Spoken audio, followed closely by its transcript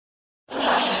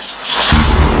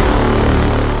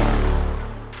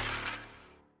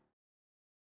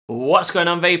What's going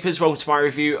on, vapers? Welcome to my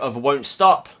review of Won't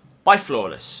Stop by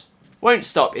Flawless. Won't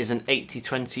Stop is an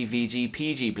 80-20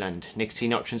 VG-PG blend.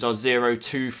 Nicotine options are 0,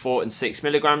 2, 4 and 6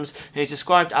 milligrams and is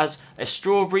described as a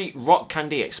strawberry rock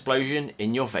candy explosion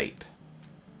in your vape.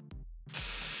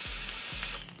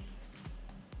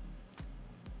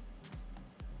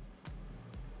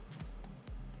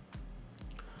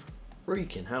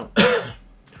 Freaking hell.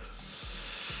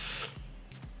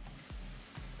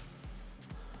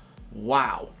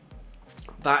 Wow.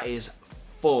 That is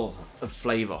full of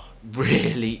flavour.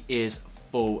 Really is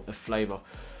full of flavour.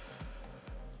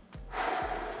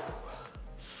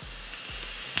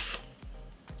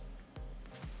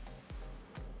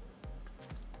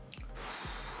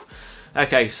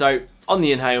 Okay, so on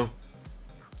the inhale,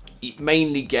 you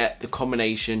mainly get the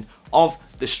combination of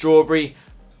the strawberry,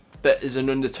 but there's an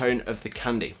undertone of the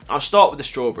candy. I'll start with the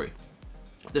strawberry.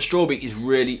 The strawberry is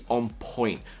really on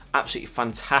point. Absolutely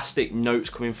fantastic notes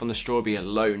coming from the strawberry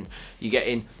alone. You're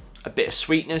getting a bit of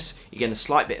sweetness, you're getting a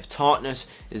slight bit of tartness,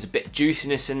 there's a bit of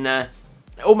juiciness in there.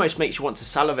 It almost makes you want to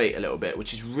salivate a little bit,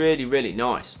 which is really, really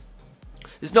nice.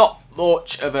 There's not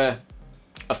much of a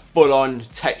full-on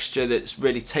texture that's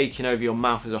really taking over your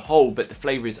mouth as a whole, but the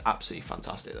flavour is absolutely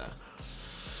fantastic there.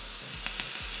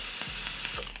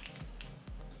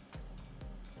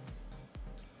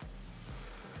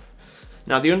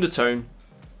 Now the undertone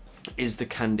is the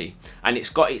candy, and it's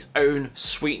got its own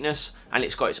sweetness and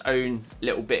it's got its own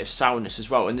little bit of sourness as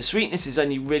well, and the sweetness is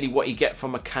only really what you get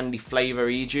from a candy flavour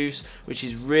e-juice, which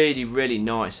is really, really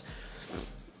nice.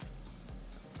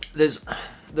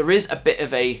 There is a bit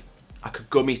of like a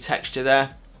gummy texture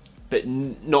there, but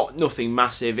nothing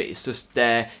massive. It's just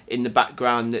there in the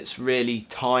background that's really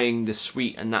tying the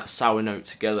sweet and that sour note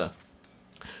together.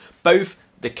 Both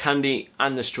the candy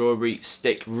and the strawberry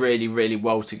stick really, really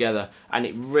well together, and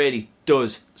it really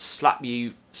does slap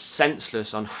you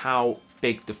senseless on how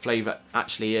big the flavour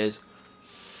actually is.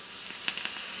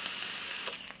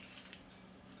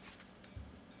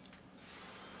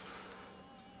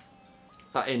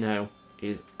 That inhale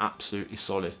is absolutely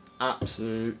solid.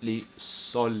 Absolutely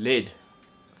solid.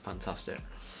 Fantastic.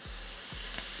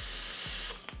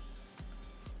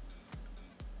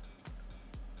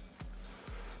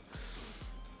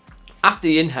 After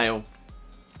the inhale,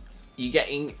 you're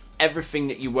getting everything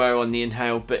that you were on the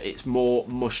inhale, but it's more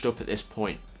mushed up at this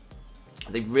point.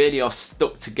 They really are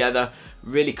stuck together,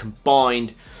 really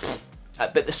combined.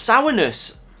 But the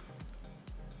sourness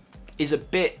is a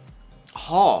bit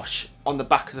harsh on the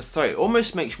back of the throat. It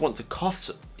almost makes you want to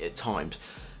cough at times.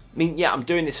 I mean, yeah, I'm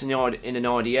doing this in an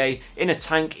RDA. In a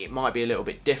tank, it might be a little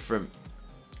bit different.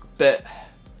 But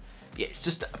yeah, it's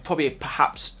just probably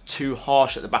perhaps too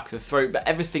harsh at the back of the throat, but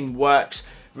everything works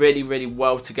really, really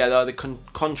well together. The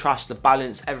contrast, the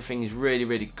balance, everything is really,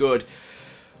 really good.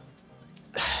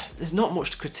 There's not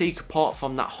much to critique apart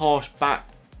from that harsh back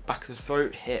of the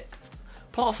throat hit.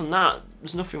 Apart from that,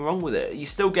 there's nothing wrong with it. You're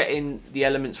still getting the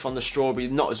elements from the strawberry,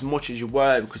 not as much as you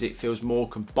were because it feels more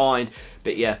combined,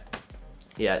 but yeah,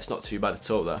 it's not too bad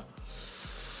at all there.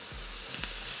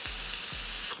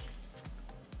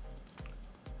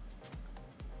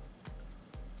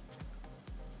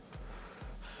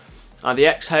 Now the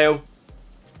exhale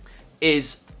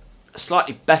is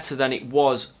slightly better than it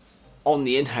was on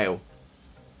the inhale.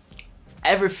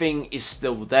 Everything is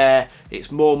still there,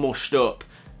 it's more mushed up,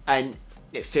 and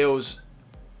it feels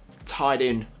tied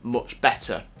in much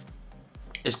better.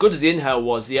 As good as the inhale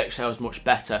was, the exhale is much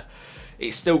better.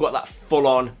 It's still got that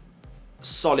full-on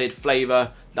solid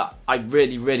flavour that I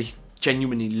really, really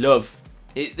genuinely love.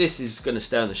 This is going to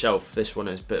stay on the shelf, this one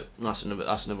is, but that's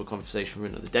another conversation for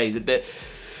another day.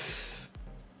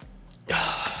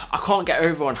 I can't get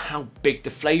over on how big the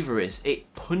flavour is.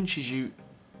 It punches you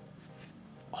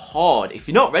hard. If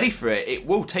you're not ready for it, it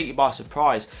will take you by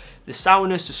surprise. The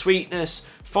sourness, the sweetness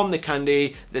from the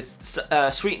candy, the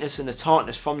sweetness and the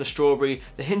tartness from the strawberry,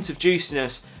 the hint of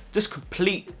juiciness, just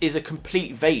is a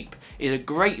complete vape. Is a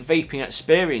great vaping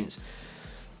experience.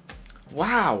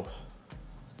 Wow.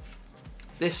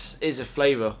 This is a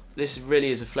flavour. This really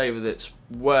is a flavour that's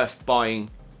worth buying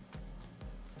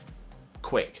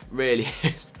quick, really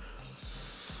is.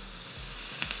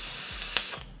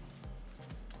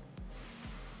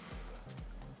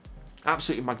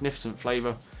 Absolutely magnificent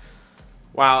flavour.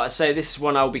 Wow, I say this is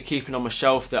one I'll be keeping on my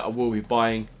shelf that I will be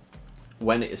buying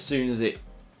as soon as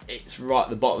it's right at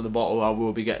the bottom of the bottle. I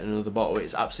will be getting another bottle.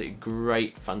 It's absolutely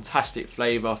great, fantastic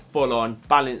flavour, full on,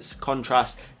 balance,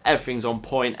 contrast, everything's on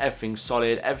point, everything's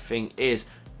solid, everything is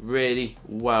really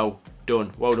well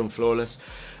done. Well done, Flawless.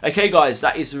 Okay guys,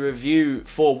 that is the review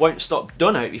for Won't Stop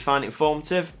done. I hope you found it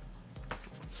informative.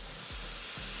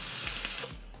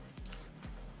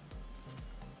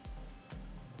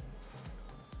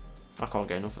 I can't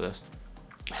get enough of this.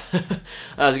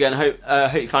 As again, I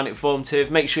hope you found it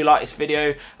informative. Make sure you like this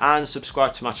video and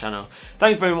subscribe to my channel.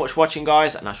 Thank you very much for watching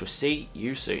guys, and I shall see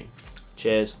you soon.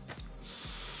 Cheers.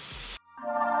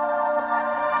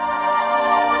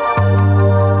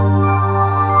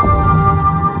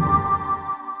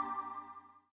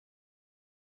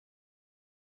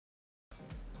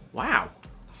 Wow.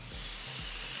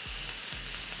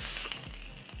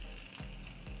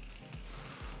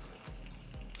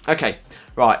 Okay,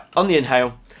 right, on the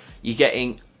inhale, you're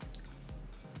getting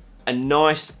a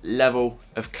nice level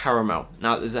of caramel.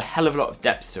 Now, there's a hell of a lot of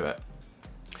depth to it.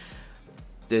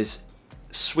 There's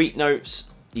sweet notes,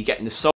 you're getting the salt.